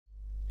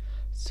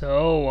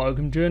So,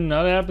 welcome to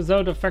another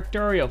episode of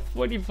Factorio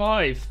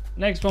 45.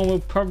 Next one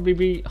will probably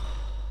be...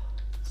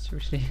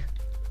 seriously?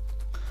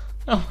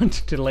 I want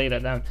to delay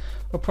that down.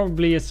 Or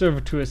probably a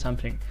server 2 or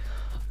something.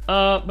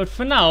 But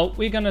for now,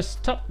 we're gonna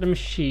stop the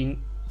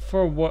machine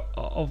for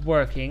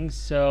working.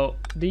 So,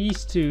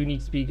 these two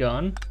need to be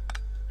gone.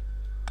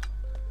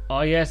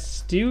 Oh yes,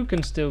 stew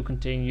can still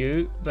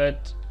continue,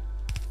 but...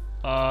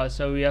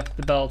 so we have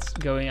the belts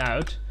going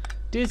out.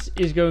 This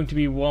is going to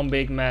be one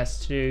big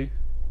mess too.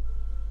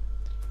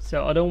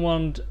 So I don't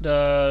want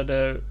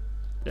the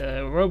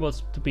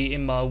robots to be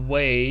in my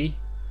way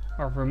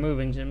of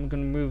removing them. I'm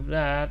gonna move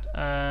that,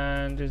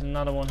 and there's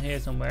another one here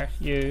somewhere.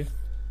 You.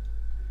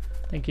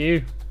 Thank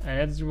you. And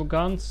that's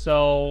gone,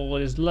 so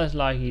it is less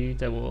likely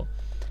they will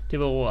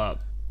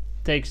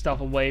take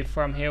stuff away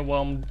from here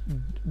while I'm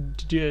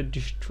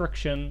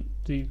destruction.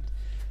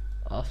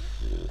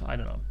 I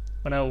don't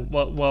know.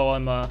 While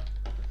I'm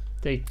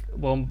take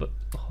one.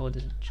 Oh,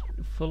 there's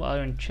a full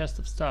iron chest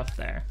of stuff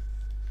there.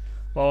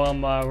 While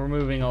I'm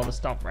removing all the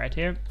stuff right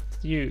here.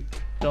 You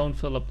don't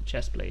fill up the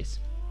chest, please.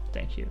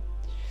 Thank you.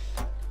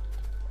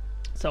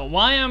 So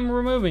why I'm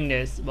removing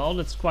this? Well,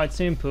 it's quite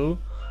simple.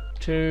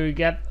 To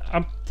get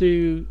up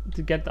to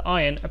get the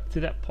iron up to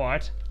that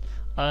part,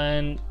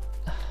 and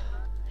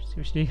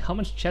seriously, how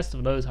much chests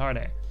of those are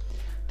there?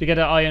 To get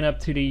the iron up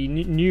to the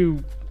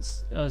new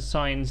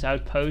science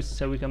outpost,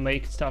 so we can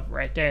make stuff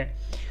right there.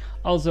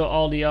 Also,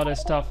 all the other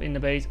stuff in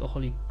the base. Oh,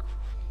 holy,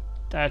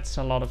 that's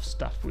a lot of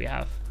stuff we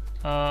have.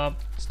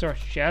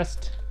 Storage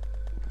chest.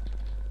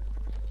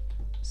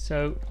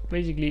 So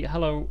basically,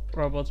 hello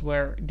robots,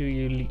 where do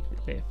you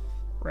live?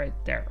 Right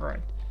there. All right.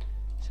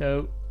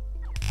 So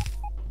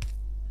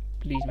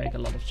please make a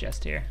lot of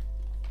chests here.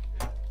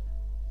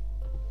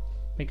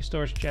 Make a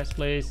storage chest,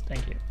 please.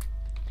 Thank you.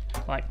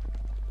 Bye.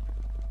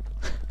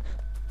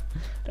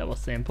 That was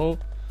simple.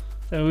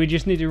 So we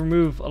just need to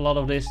remove a lot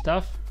of this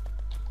stuff.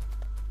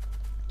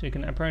 So you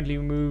can apparently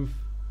remove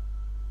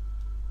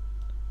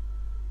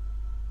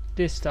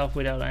this stuff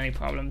without any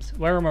problems.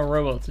 Where are my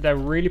robots? Did I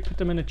really put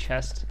them in a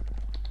chest?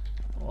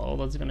 Well,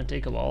 that's gonna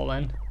take a while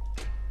then.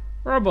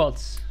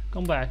 Robots,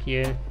 come back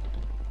here.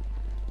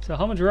 So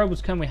how much robots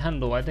can we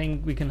handle? I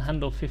think we can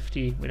handle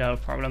 50 without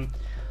a problem.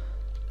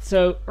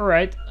 So,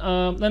 alright,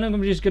 then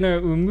I'm just gonna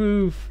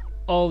remove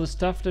all the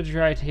stuff that's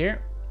right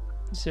here.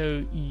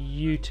 So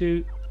you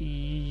two,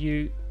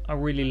 I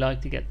really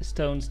like to get the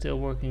stone still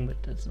working,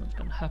 but that's not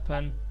gonna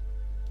happen.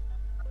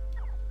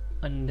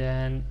 And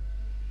then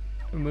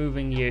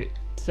removing you.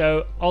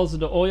 So also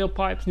the oil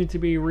pipes need to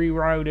be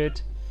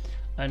rerouted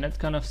and that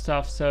kind of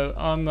stuff, so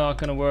I'm not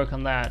gonna work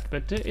on that,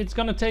 but it's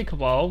gonna take a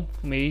while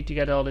for me to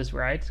get all this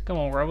right. Come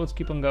on robots,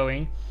 keep on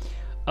going.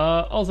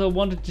 Also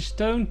wanted the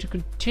stone to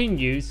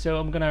continue, so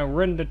I'm gonna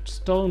run the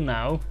stone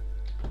now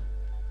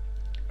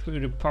through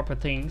the proper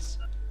things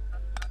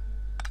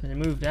and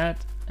remove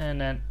that,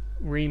 and then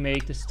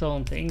remake the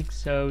stone thing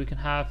so we can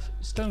have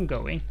stone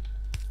going.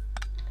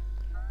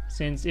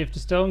 Since if the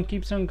stone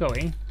keeps on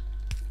going,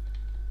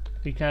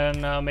 we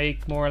can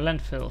make more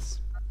landfills.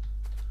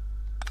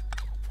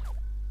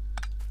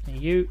 And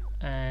you,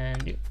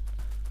 and you,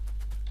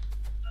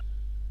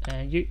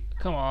 and you.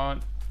 Come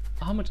on.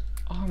 How much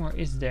armor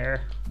is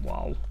there?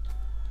 Wow.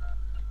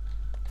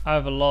 I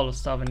have a lot of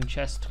stuff in the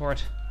chest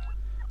fort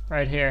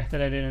right here that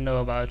I didn't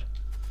know about.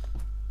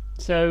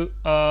 So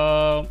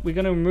we're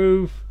gonna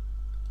remove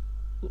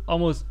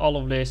almost all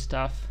of this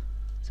stuff.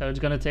 So it's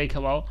gonna take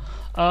a while.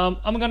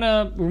 I'm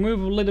gonna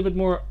remove a little bit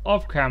more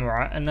off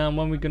camera, and then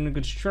when we're gonna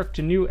construct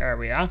a new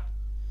area,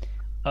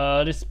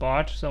 this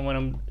part, so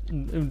when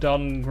I'm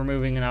done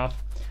removing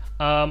enough,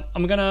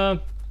 I'm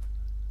gonna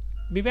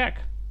be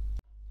back.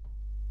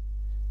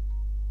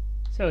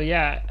 So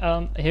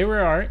yeah, here we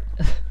are.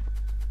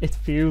 It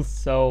feels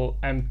so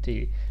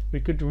empty. We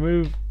could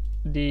remove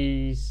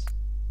these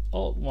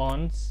old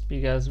ones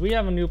because we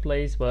have a new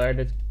place where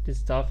this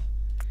stuff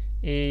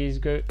is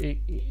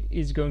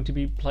going to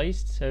be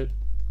placed. So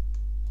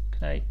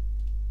can I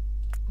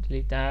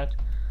delete that?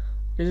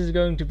 This is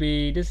going to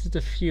be, this is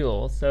the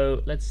fuel,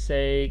 so let's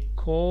say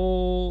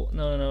coal,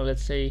 no,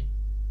 let's say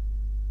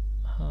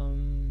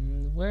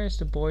where's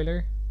the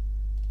boiler?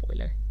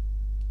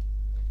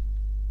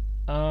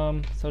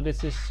 So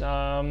this is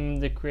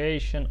the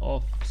creation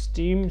of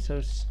steam,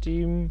 so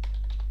steam,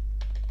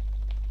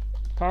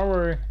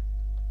 power,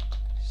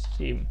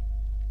 steam,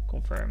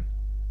 confirm.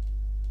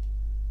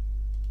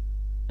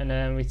 And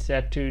then we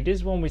set to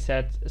this one, we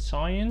set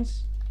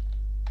science.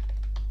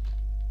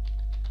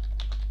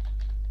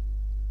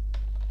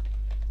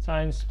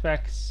 Science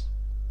specs,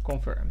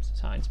 confirms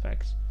science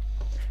specs.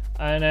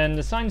 And then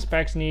the science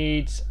specs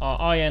needs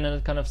iron and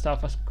that kind of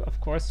stuff,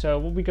 of course. So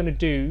what we're gonna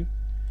do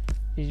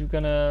is we're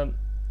gonna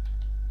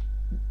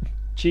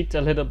cheat a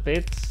little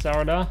bit,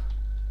 sorta.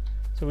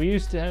 So we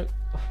used to have,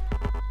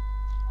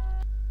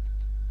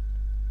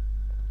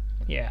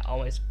 yeah,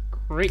 always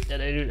great that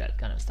I do that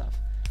kind of stuff.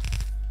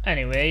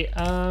 Anyway,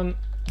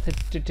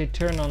 to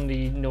turn on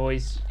the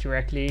noise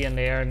directly, and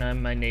they are now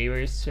my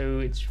neighbors, so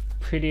it's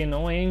pretty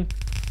annoying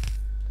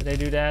that I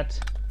do that.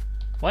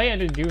 Why are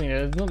they doing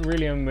that? It's not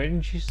really an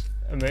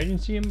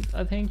emergency,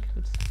 I think.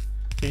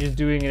 They're just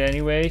doing it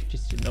anyway,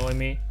 just to annoy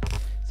me.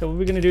 So what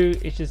we're gonna do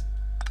is just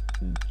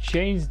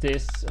change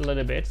this a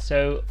little bit.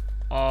 So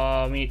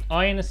we need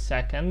iron a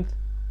second.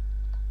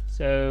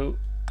 So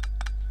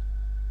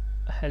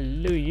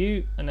hello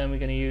you, and then we're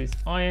gonna use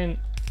iron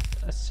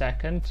a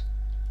second,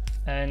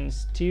 and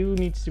steel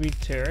needs to be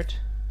third.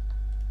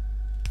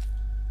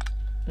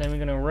 Then we're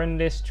gonna run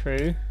this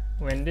through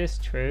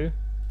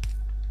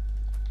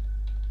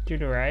to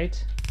the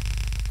right,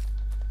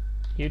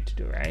 you to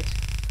the right.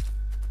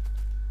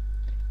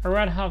 I'd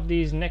rather have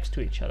these next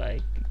to each other, I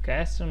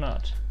guess, or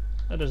not.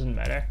 That doesn't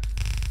matter.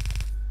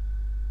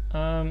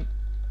 And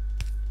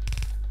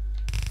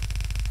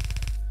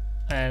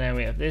then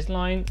we have this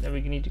line that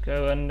we need to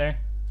go under.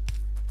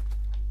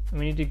 And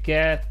we need to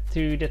get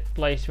to that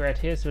place right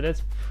here, so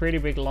that's a pretty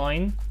big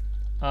line.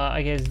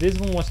 I guess this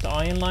one was the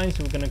iron line,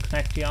 so we're going to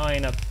connect the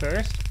iron up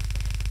first.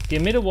 The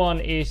middle one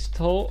is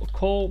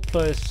coal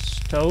plus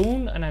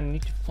stone, and I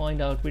need to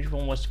find out which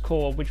one was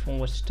coal, which one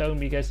was stone,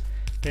 because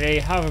they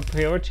have a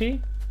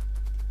priority.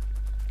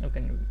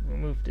 Okay,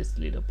 remove this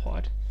little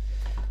part.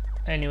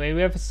 Anyway,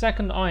 we have a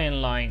second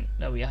iron line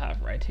that we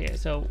have right here.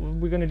 So what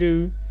we're gonna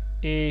do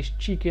is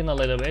cheek in a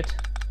little bit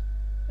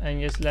and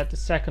just let the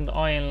second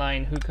iron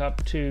line hook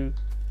up to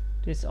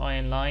this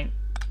iron line,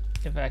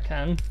 if I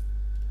can,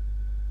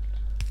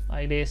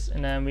 like this.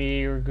 And then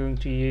we are going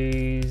to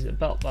use a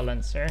belt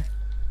balancer,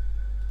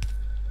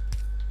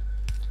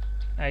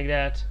 like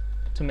that,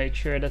 to make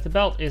sure that the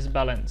belt is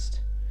balanced.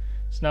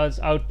 So now it's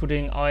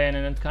outputting iron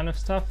and that kind of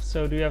stuff.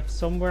 So do you have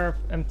somewhere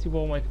empty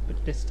wall I can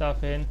put this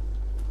stuff in?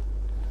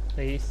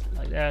 Please,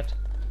 like that.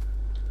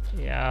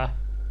 Yeah,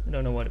 I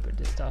don't know where to put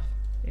this stuff.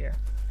 Here.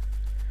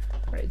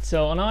 Right,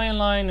 so an iron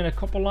line and a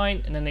copper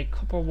line, and then a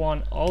copper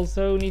one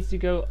also needs to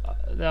go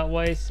that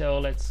way. So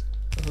let's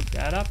hook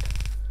that up.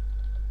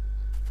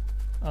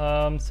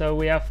 So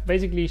we have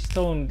basically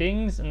stone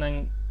dings, and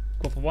then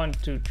copper 1,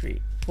 2,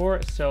 3,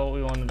 4. So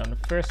we want it on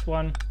the first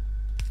one.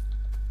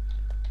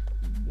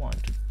 1,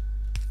 2,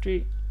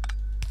 3.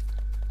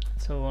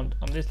 So on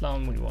this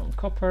line we want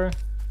copper.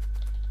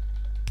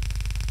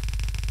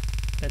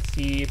 Let's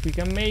see if we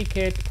can make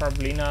it.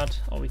 Probably not.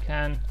 Oh, we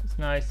can. It's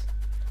nice.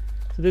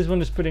 So this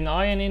one is putting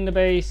iron in the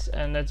base,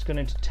 and that's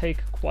going to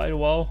take quite a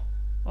while.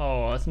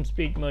 Oh, some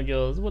speed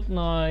modules. What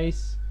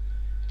nice.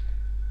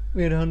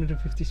 We had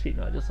 150 speed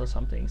modules or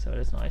something, so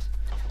that's nice.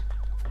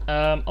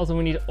 Also,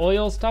 we need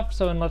oil stuff,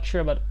 so I'm not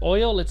sure about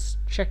oil. Let's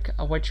check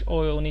which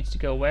oil needs to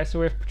go where. So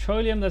we have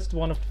petroleum. That's the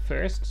one of the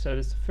first. So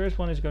this, the first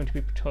one is going to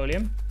be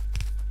petroleum.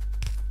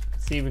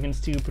 Let's see if we can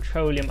steal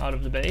petroleum out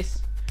of the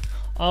base.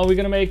 We're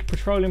gonna make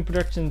petroleum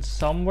production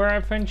somewhere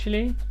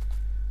eventually,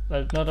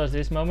 but not at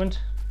this moment.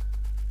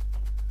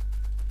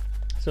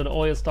 So the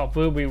oil stuff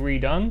will be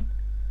redone.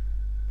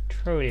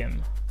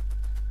 Petroleum.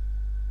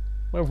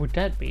 Where would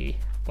that be?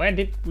 Where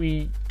did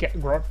we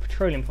grab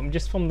petroleum from?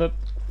 Just from the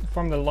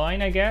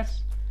line, I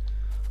guess.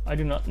 I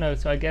do not know.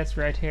 So I guess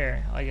right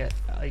here. I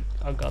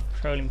got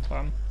petroleum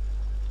from.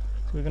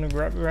 So we're gonna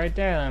grab it right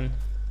there then.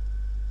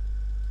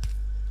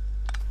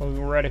 What we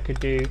rather could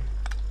do.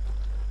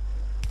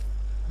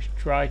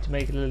 Try to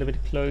make it a little bit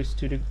close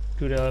to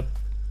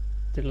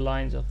the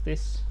lines of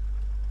this.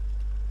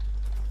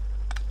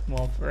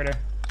 More further,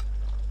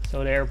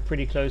 so they're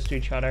pretty close to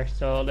each other.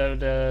 So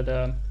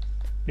the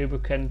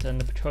lubricant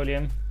and the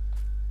petroleum.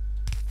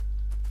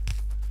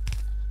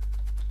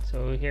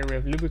 So here we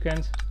have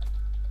lubricant,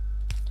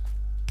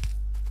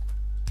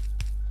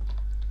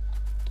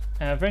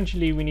 and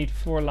eventually we need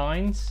 4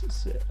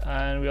 lines,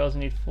 and we also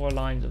need 4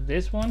 lines of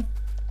this one.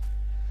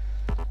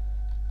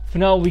 For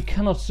now we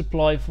cannot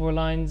supply 4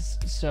 lines,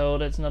 so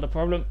that's not a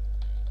problem.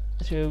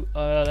 So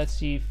let's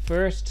see,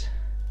 first,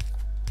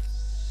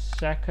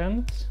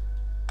 second,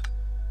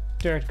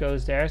 third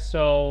goes there.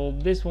 So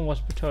this one was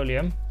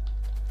petroleum.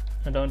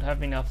 I don't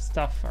have enough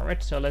stuff for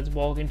it, so let's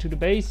walk into the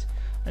base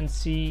and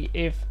see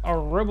if our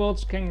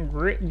robots can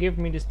give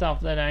me the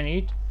stuff that I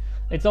need.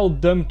 It's all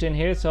dumped in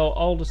here, so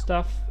all the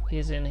stuff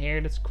is in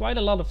here. That's quite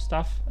a lot of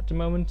stuff at the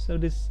moment. So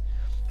there's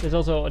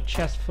also a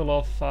chest full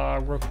of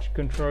rocket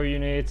control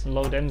units and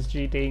low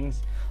density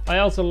things. I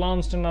also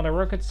launched another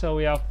rocket, so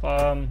we have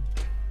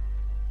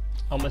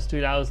almost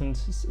 2,000.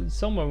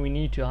 Somewhere we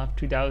need to have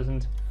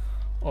 2,000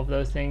 of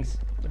those things,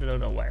 but I don't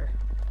know where.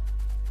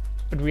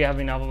 But we have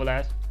enough of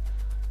that.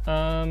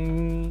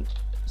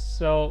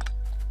 So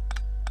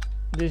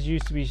this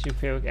used to be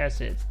sulfuric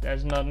acid.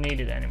 That's not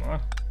needed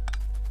anymore.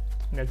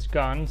 That's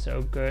gone,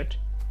 so good.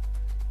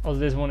 Also,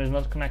 this one is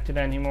not connected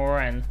anymore,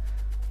 and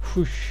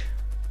whoosh.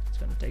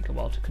 Gonna take a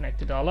while to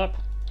connect it all up,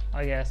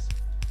 I guess.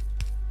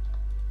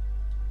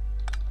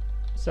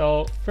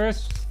 So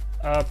first,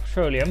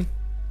 petroleum.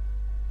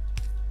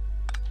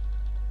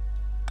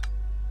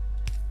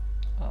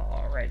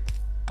 All right,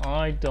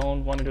 I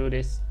don't want to do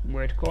this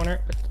weird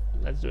corner, but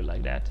let's do it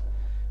like that.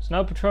 So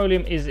now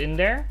petroleum is in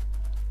there.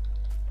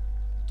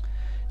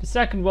 The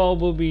second wall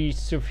will be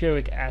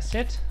sulfuric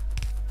acid.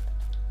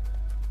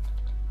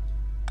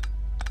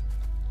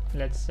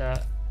 Let's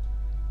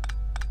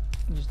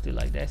just do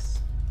like this.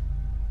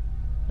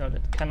 No,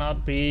 that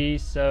cannot be.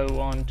 So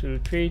 1, 2,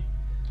 3.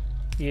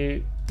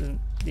 You,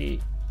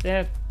 that.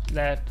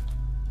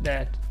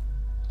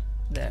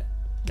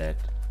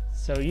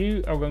 So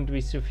you are going to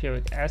be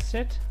sulfuric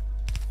acid.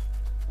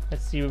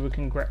 Let's see where we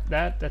can grab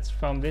that. That's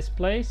from this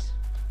place.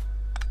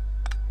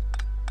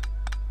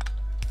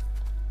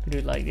 We do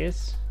it like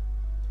this.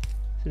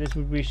 So this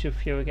would be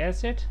sulfuric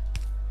acid.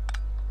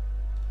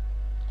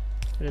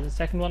 So there's a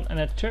second one, and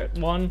a third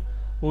one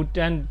would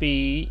then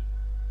be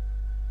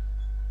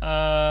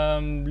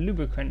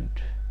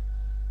lubricant,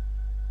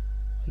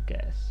 I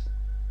guess.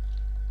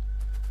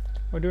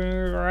 We're doing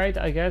it right,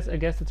 I guess. I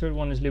guess the third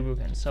one is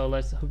lubricant. So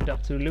let's hook it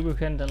up to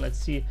lubricant and let's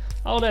see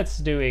how that's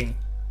doing.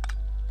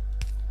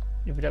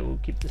 If that will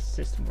keep the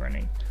system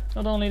running.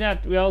 Not only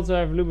that, we also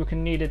have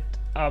lubricant needed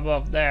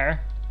above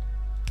there.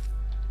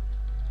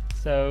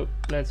 So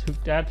let's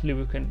hook that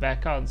lubricant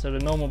back on. So the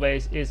normal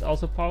base is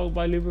also powered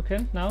by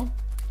lubricant now.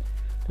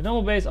 The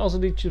normal base also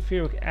needs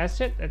sulfuric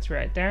acid. That's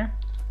right there.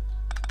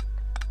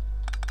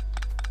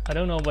 I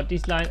don't know what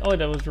these lines. Oh,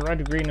 that was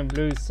red, green, and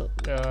blue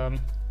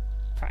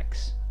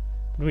packs.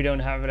 But we don't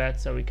have that,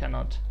 so we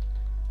cannot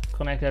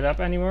connect that up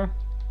anymore.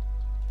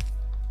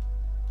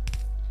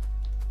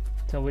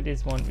 So with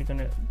this one, we're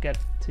gonna get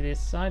to this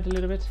side a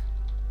little bit.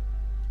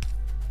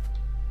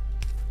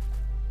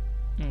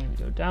 And we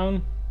go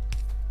down.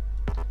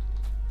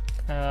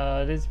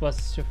 This was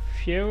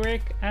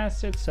sulfuric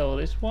acid, so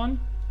this one.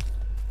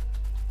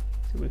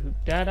 So we hook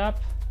that up.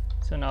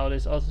 So now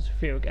there's also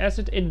sulfuric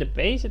acid in the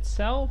base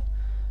itself.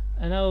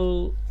 And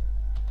now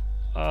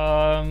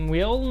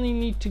we only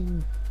need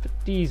to put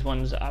these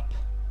ones up.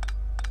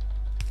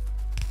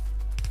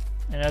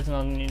 And that's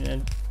not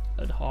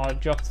a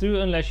hard job to do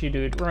unless you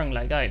do it wrong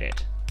like I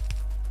did.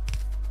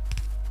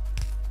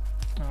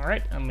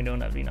 Alright, and we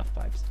don't have enough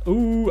pipes.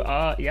 Ooh,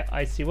 yeah,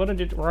 I see what I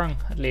did wrong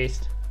at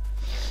least.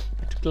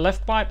 I took the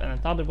left pipe and I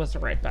thought it was the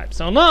right pipe.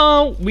 So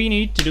now we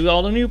need to do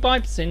all the new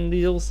pipes in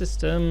the old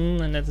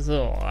system, and that's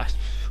all.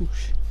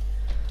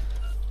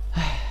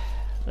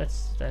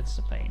 That's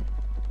a pain.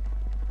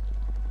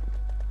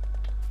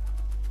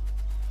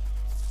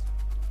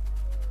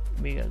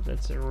 Because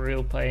that's a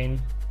real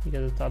pain.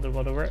 Because I thought it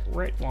was the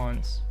right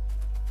ones.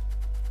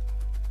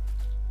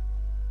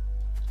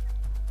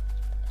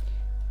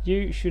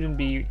 You shouldn't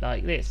be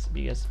like this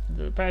because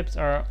the pipes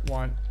are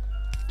 1,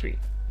 3.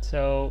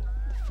 So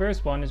the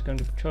first one is going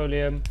to be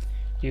petroleum,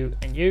 you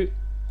and you.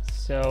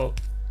 So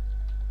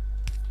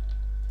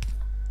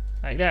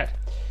like that.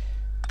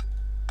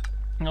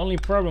 The only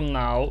problem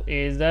now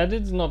is that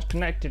it's not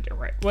connected the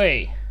right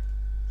way.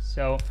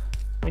 So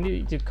we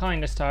need to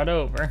kind of start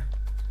over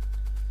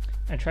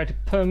and try to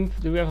pump.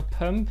 Do we have a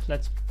pump?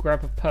 Let's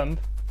grab a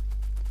pump.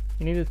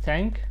 You need a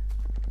tank.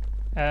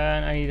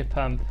 And I need a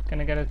pump.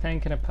 Can I get a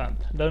tank and a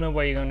pump? Don't know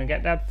where you're gonna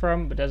get that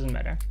from, but doesn't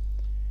matter.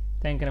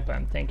 Tank and a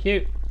pump, thank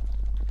you.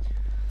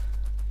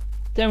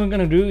 Then we're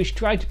gonna do is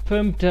try to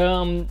pump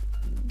the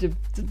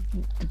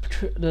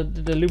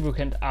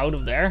lubricant out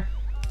of there.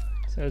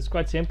 So it's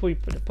quite simple. You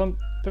put the pump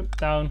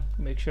down,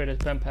 make sure that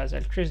the pump has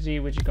electricity,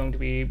 which is going to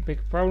be a big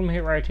problem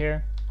here, right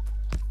here.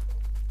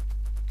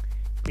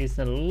 It's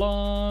a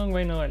long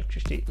way no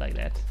electricity like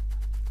that.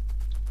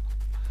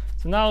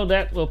 So now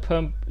that will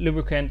pump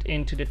lubricant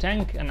into the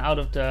tank and out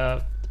of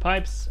the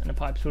pipes, and the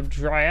pipes will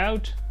dry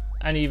out,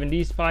 and even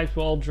these pipes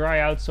will all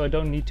dry out, so I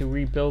don't need to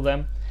rebuild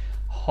them,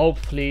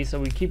 hopefully. So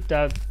we keep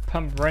that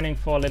pump running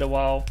for a little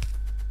while,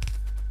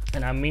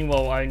 and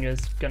meanwhile I'm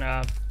just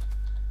gonna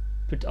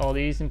put all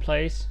these in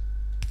place,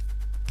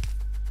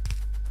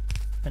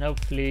 and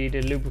hopefully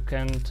the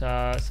lubricant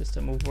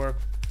system will work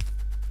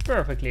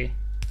perfectly.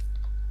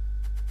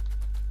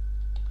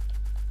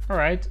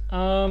 Alright,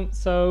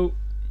 so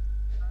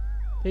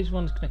this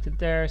one is connected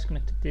there, it's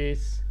connected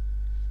this.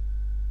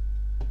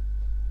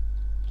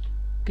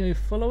 Can we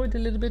follow it a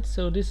little bit?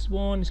 So this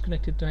one is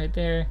connected right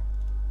there.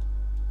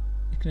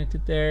 It's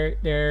connected there,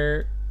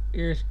 there.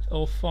 Here's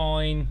all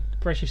fine. The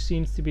pressure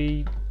seems to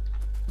be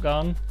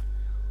gone.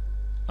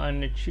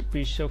 And it should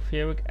be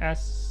sulfuric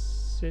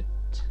acid.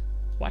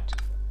 What?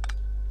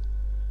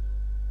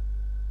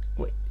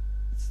 Wait.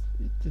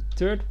 The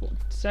third one,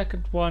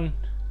 second one.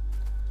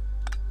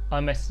 I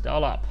messed it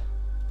all up.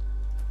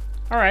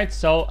 Alright,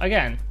 so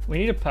again, we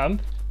need a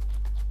pump.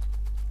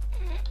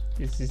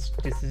 This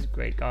is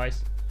great,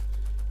 guys.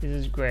 This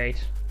is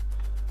great.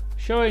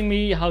 Showing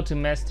me how to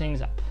mess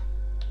things up.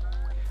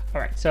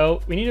 Alright,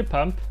 so we need a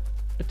pump,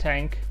 a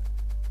tank.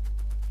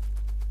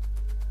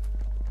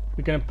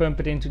 We're gonna pump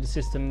it into the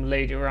system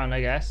later on,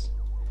 I guess.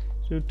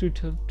 So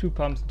two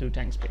pumps and 2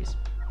 tanks, please.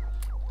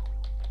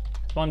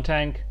 One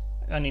tank.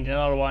 I need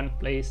another one,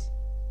 please.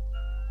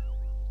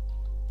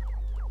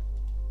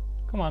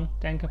 Come on,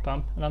 tank and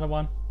pump. Another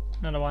one.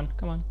 Another one,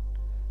 come on.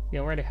 We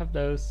already have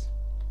those.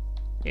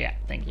 Yeah,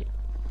 thank you.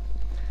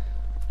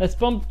 Let's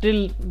pump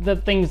till the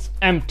thing's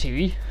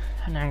empty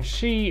and then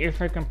see if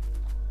I can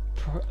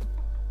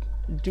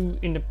do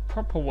in the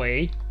proper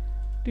way,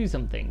 do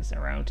some things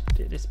around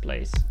this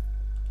place.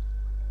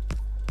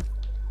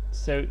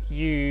 So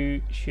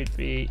you should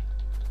be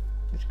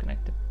Let's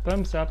connect the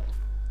pumps up.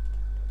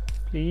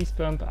 Please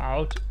pump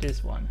out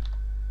this one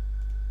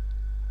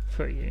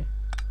for you.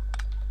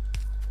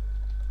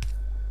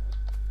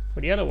 For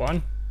the other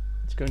one,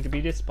 it's going to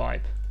be this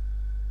pipe.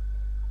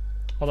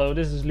 Although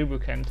this is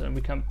lubricant, and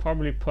we can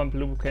probably pump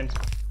lubricant.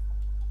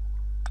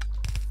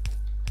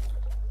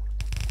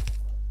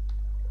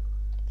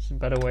 It's a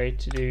better way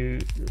to do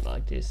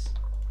like this.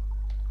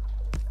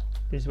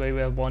 This way we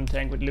have one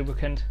tank with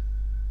lubricant.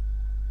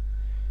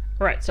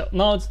 Alright, so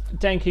now it's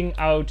tanking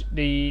out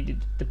the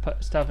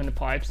stuff in the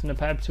pipes, and the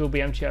pipes will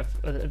be empty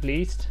at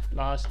least.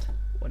 Last,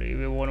 what do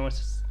you want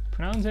to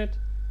pronounce it?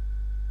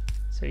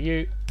 So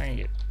you and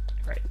you.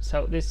 Right,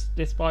 so this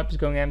pipe is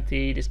going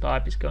empty, this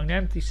pipe is going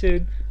empty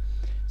soon.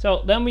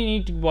 So then we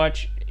need to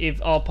watch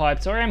if all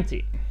pipes are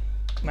empty.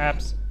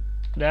 Maps,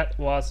 that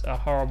was a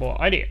horrible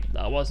idea.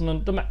 That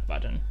wasn't the map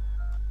button.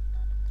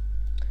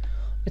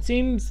 It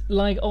seems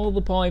like all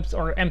the pipes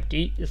are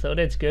empty, so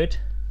that's good.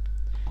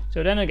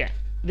 So then again,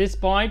 this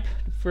pipe,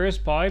 the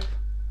first pipe,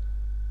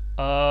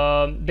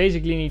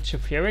 basically needs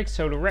sulfuric.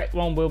 So the red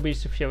one will be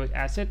sulfuric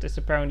acid. There's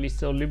apparently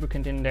still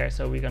lubricant in there,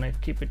 so we're gonna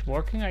keep it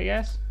working, I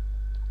guess.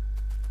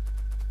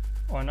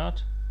 Or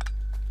not.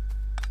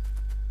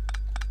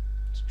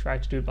 Let's try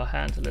to do it by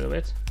hand a little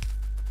bit.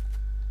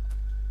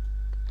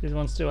 This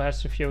one still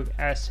has sulfuric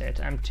acid,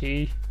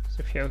 empty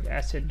sulfuric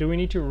acid. Do we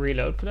need to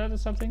reload for that or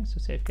something? So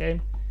save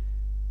game.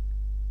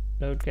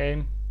 Load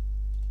game.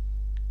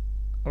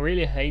 I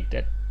really hate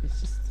that.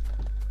 It's just,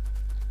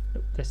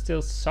 there's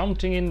still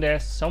something in there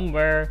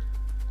somewhere,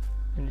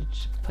 and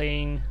it's a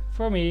pain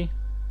for me.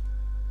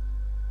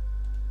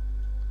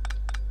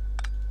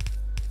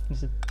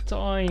 There's a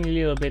tiny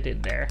little bit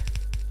in there.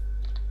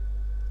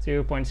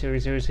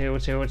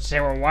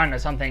 0.000001 or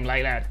something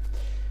like that.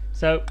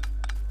 So,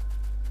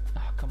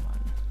 oh come on.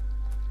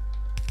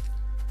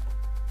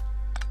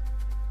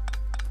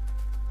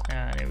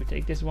 And then we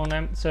take this one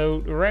then. So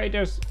the right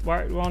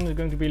one is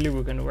going to be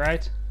lubricant,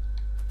 right?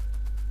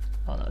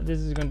 Oh no, this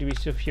is going to be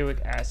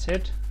sulfuric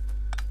acid.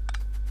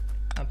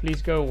 And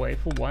please go away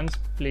for once.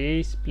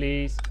 Please,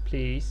 please,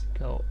 please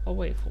go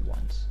away for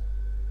once.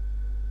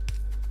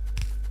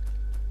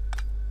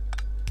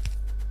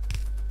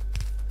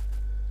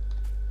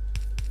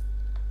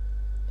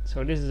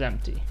 So this is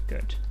empty,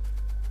 good.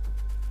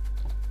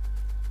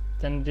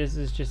 Then this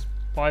is just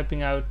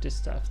piping out this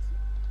stuff.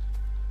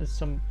 There's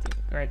something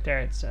right there,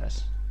 it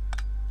says.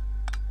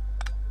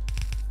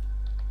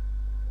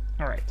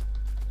 Alright.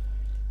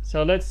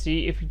 So let's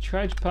see if we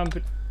try to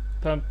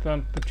pump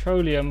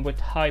petroleum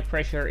with high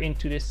pressure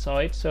into this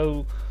side.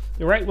 So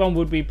the right one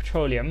would be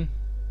petroleum.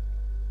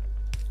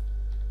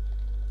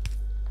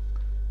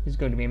 There's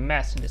going to be a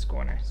mess in this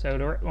corner. So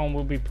the right one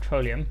will be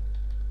petroleum.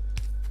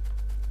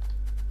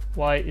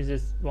 Why is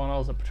this one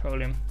also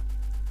petroleum?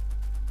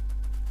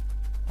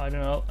 I don't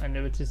know, and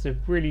it's just a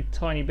really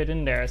tiny bit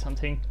in there or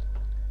something.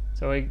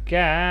 So I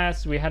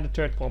guess we had a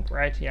third pump,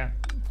 right? Yeah.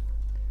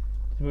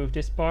 Move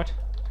this part.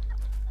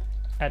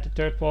 Add the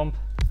third pump.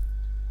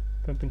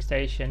 Pumping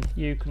station.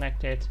 You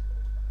connect it.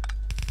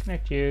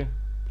 Connect you.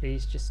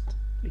 Please just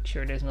make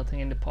sure there's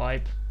nothing in the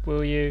pipe.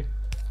 Will you?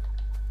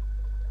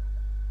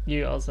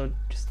 You also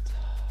just...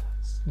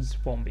 It's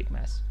one big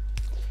mess.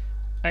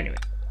 Anyway.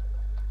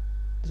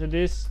 So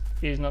this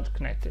is not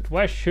connected.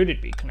 Where should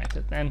it be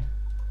connected then?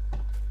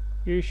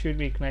 You should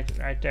be connected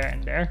right there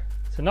and there.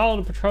 So now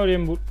the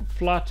petroleum would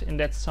flood in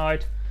that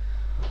side,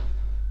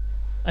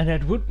 and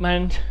that would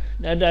mean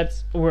that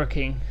that's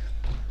working.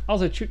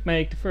 Also, it should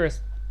make the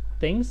first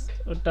things,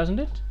 or doesn't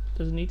it?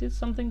 Does it need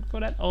something for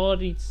that? Oh,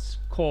 it needs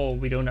coal.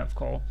 We don't have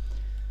coal.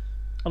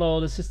 Although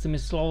the system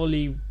is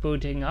slowly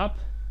booting up,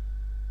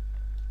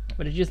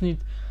 but it just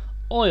needs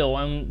oil,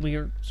 and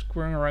we're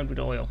screwing around with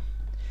oil.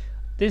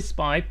 This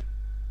pipe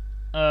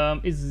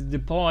is the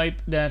pipe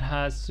that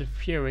has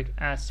sulfuric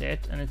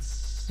acid, and it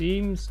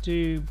seems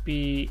to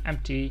be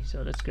empty,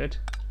 so that's good.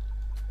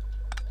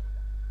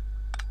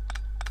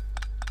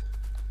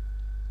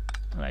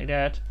 Like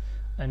that,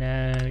 and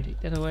then we take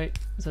that away.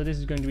 So this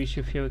is going to be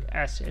sulfuric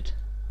acid.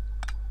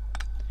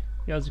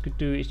 What we also could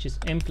do is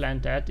just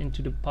implant that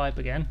into the pipe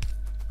again.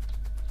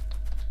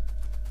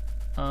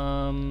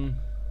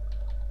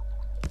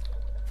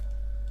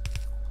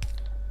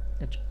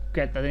 Let's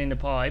get that in the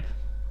pipe,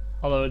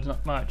 although it's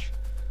not much.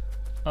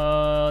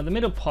 The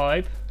middle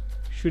pipe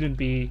shouldn't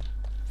be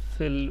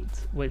filled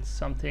with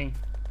something.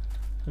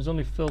 It was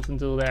only filled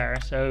until there,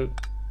 so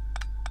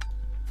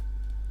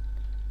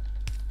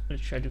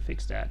let's try to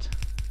fix that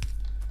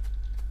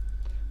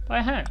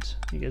by hand,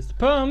 because the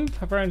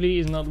pump apparently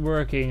is not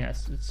working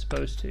as it's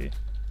supposed to.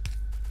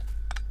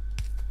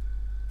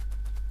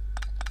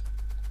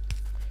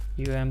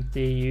 You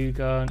empty, you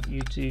gone,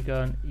 you two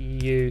gone,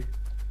 you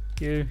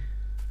two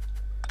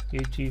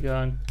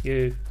gone,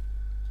 you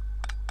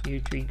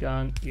three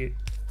gone, you.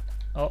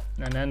 Oh,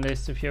 and then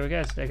there's sulfuric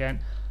acid again.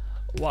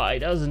 Why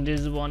doesn't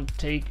this one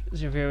take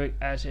sulfuric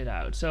acid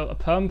out? So a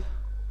pump,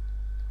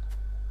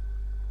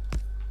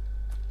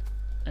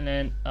 and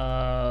then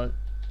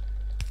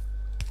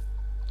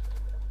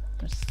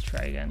let's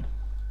try again.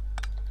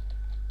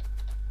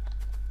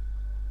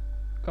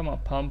 Come on,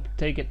 pump,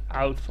 take it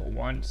out for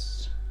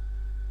once.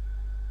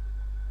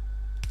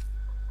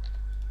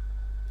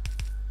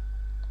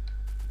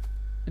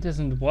 It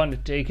doesn't want to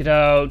take it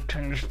out,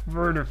 and it's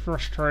further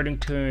frustrating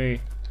to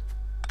me.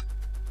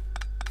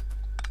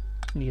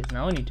 Because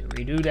now I need to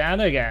redo that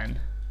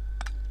again.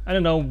 I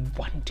don't know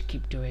want to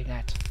keep doing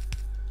that.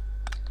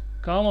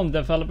 Come on,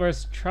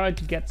 developers, try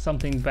to get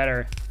something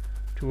better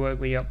to work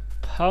with your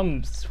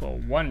pumps for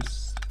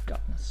once.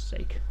 God's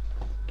sake.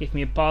 Give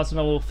me a pause and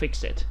I will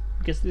fix it.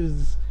 Because this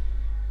is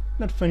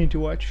not funny to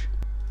watch.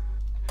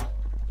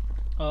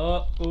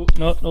 Oh,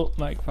 no,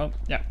 microphone.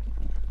 Yeah.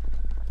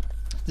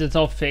 It's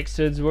all fixed,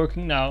 so it's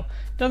working now.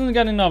 It doesn't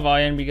get enough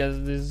iron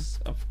because this is,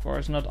 of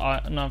course, not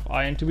enough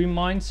iron to be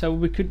mined. So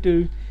what we could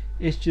do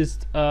is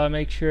just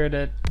make sure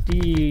that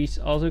these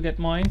also get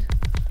mined.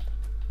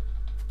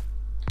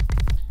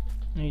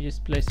 And you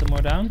just place some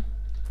more down.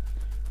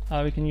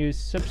 We can use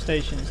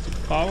substations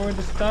to power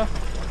the stuff.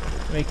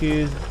 We can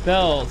use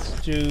belts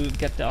to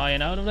get the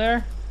iron out of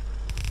there.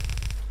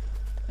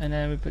 And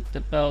then we put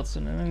the belts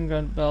on an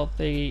underground belt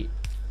thingy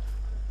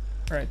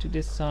right to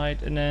this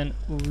side, and then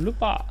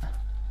lupa.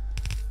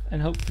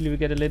 And hopefully we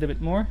get a little bit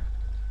more.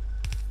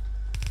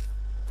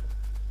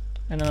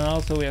 And then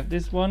also we have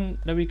this one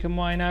that we can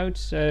mine out.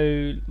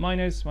 So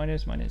minus.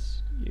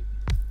 Yeah.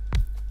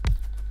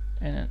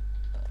 And then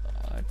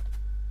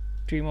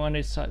 3 more on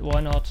this side.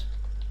 Why not?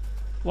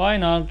 Why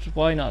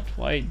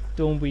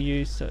don't we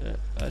use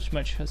as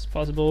much as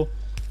possible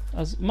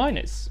as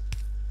minus?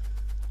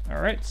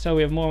 Alright, so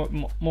we have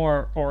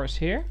more ores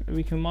here that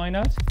we can mine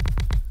out.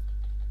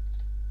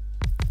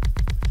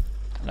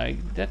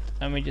 Like that,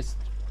 and we just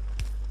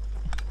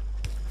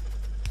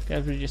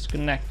carefully just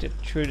connect it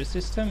through the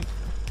system.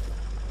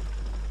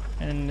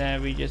 And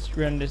then we just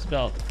run this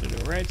belt to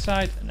the right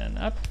side and then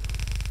up.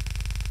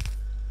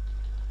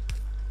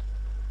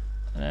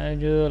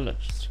 And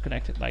let's just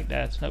connect it like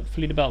that.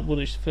 Hopefully the belt will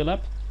just fill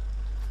up.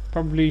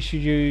 Probably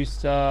should use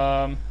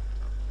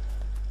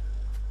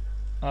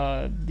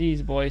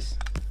these boys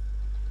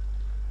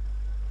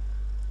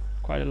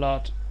quite a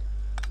lot.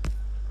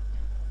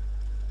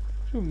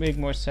 Should make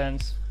more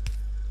sense.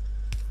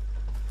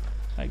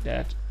 Like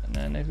that. And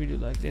then if we do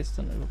like this,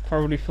 then it will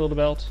probably fill the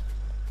belt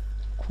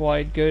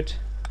quite good.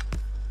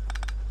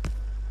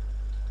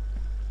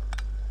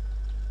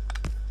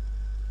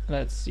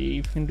 Let's see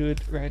if we can do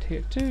it right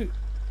here too.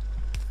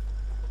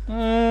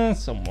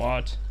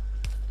 Somewhat.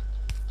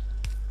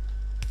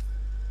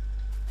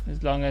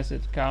 As long as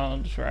it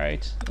counts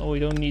right. Oh, we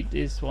don't need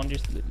this one,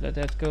 just let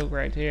that go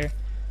right here.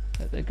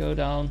 Let that go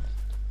down.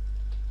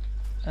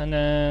 And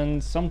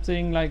then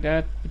something like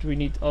that, but we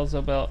need also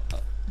about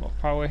more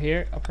power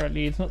here.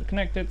 Apparently it's not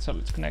connected, so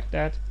let's connect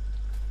that.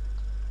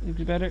 It'd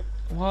be better.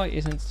 Why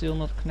isn't it still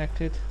not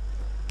connected?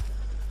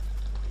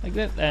 Like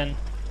that then.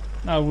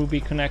 Now it will be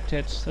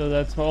connected, so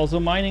that's also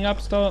mining up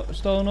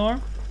stone ore.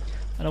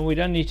 And what we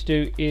then need to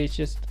do is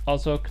just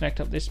also connect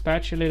up this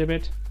patch a little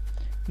bit.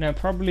 Now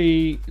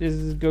probably this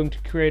is going to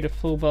create a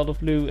full belt of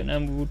blue, and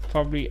then we would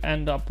probably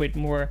end up with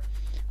more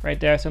right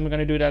there. So I'm going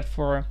to do that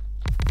for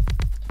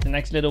the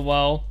next little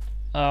while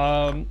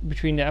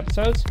between the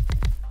episodes.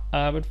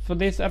 But for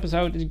this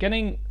episode, it's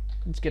getting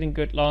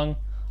good long.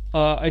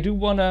 I do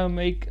want to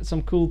make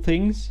some cool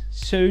things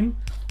soon,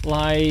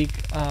 like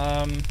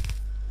a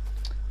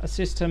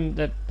system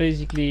that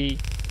basically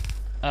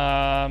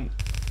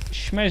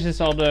smashes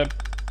all the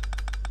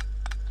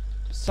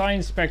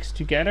science specs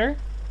together.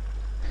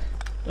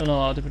 Don't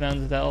know how to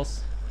pronounce it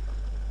else.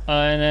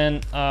 And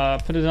then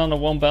put it on the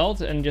one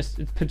belt, and just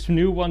it puts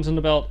new ones on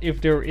the belt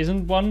if there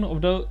isn't one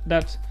of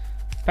that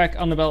pack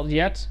on the belt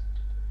yet.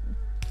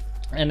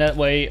 And that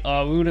way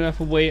we would have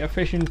a way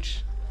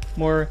efficient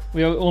more.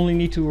 We only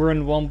need to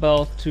run one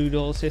belt to the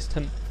whole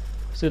system,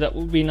 so that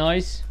would be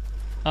nice.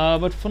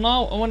 But for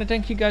now, I want to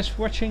thank you guys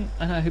for watching,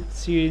 and I hope to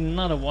see you in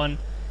another one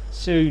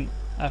soon.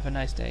 Have a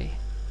nice day,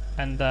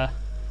 and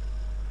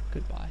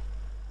goodbye.